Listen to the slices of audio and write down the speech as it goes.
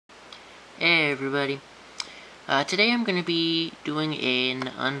Hey everybody, today I'm going to be doing an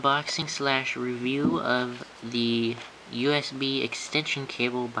unboxing slash review of the USB extension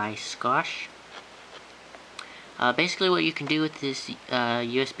cable by Scosche. Basically what you can do with this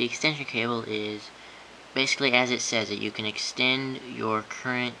USB extension cable is, basically as it says it, you can extend your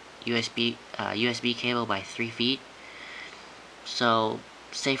current USB cable by 3 feet. So,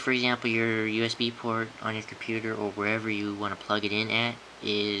 say for example your USB port on your computer or wherever you want to plug it in at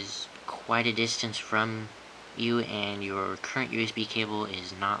is quite a distance from you and your current USB cable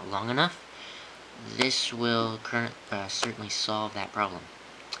is not long enough. This will certainly solve that problem.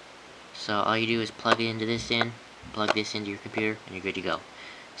 So all you do is plug it into this end, plug this into your computer, and you're good to go.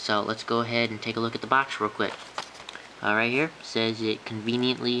 So let's go ahead and take a look at the box real quick. Right here says it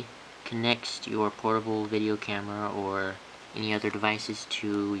conveniently connects your portable video camera or any other devices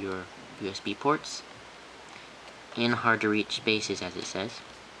to your USB ports in hard to reach spaces, as it says.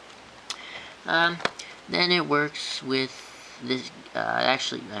 Then it works with this, I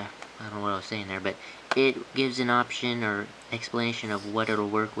don't know what I was saying there, but it gives an option or explanation of what it'll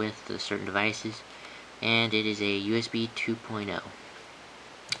work with the certain devices, and it is a USB 2.0.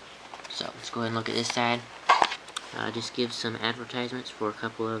 So let's go ahead and look at this side. Just gives some advertisements for a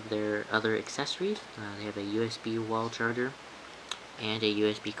couple of their other accessories. They have a USB wall charger and a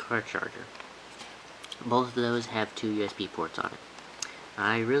USB car charger. Both of those have 2 USB ports on it.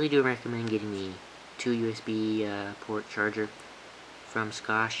 I really do recommend getting the 2 USB port charger from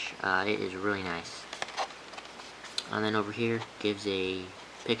Scosche. It is really nice. And then over here gives a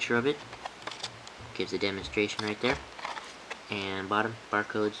picture of it, gives a demonstration right there, and bottom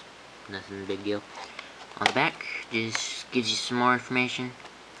barcodes, nothing big deal. On the back just gives you some more information,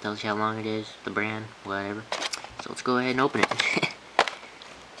 tells you how long it is, the brand, whatever. So let's go ahead and open it.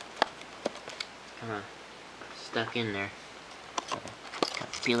 Kind of stuck in there.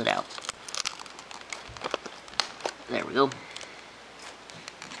 Gotta peel it out. There we go. Go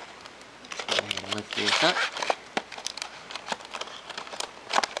ahead and lift this up.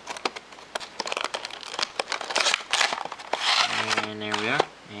 And there we are.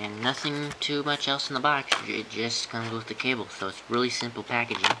 And nothing too much else in the box. It just comes with the cable, so it's really simple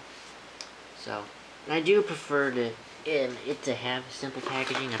packaging. So I do prefer it to have simple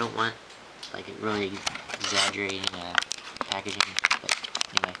packaging. I don't want like it really exaggerating packaging. But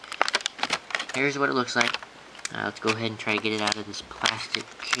anyway, here's what it looks like. Let's go ahead and try to get it out of this plastic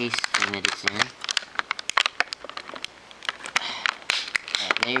case thing that it's in.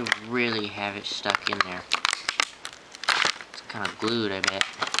 They really have it stuck in there. It's kind of glued, I bet.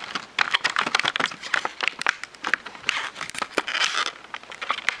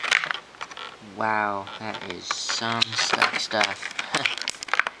 Wow, that is some stuck stuff.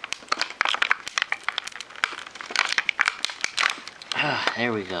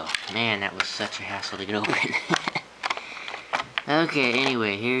 There we go. Man, that was such a hassle to get open. Okay,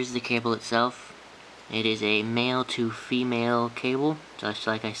 anyway, here's the cable itself. It is a male to female cable, just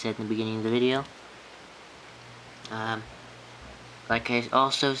like I said in the beginning of the video. Like I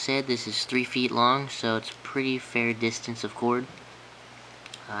also said, this is 3 feet long, so it's a pretty fair distance of cord.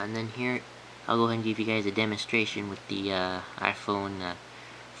 And then here, I'll go ahead and give you guys a demonstration with the iPhone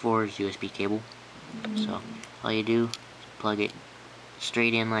 4's USB cable. So, all you do is plug it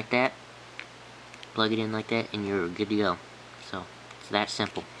straight in like that, plug it in like that, and you're good to go. So, it's that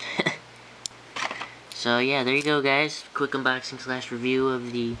simple. So yeah, there you go guys, quick unboxing slash review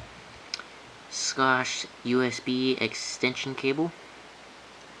of the Scosche USB extension cable.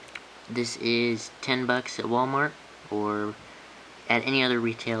 This is $10 at Walmart, or at any other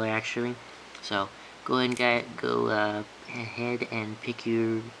retailer actually. So go ahead and go ahead and pick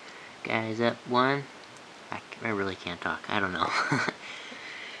your guys up one. I really can't talk, I don't know.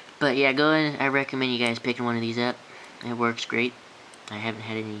 But yeah, go ahead, I recommend you guys picking one of these up. It works great. I haven't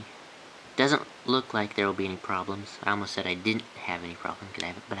had any, doesn't look like there will be any problems. I almost said I didn't have any problems,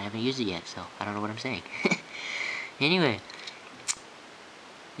 but I haven't used it yet, so I don't know what I'm saying. Anyway,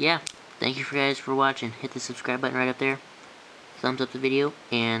 yeah, thank you guys for watching. Hit the subscribe button right up there. Thumbs up the video,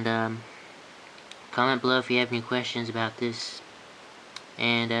 and comment below if you have any questions about this,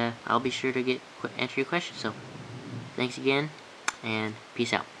 and I'll be sure to answer your questions. So, thanks again, and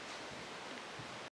peace out.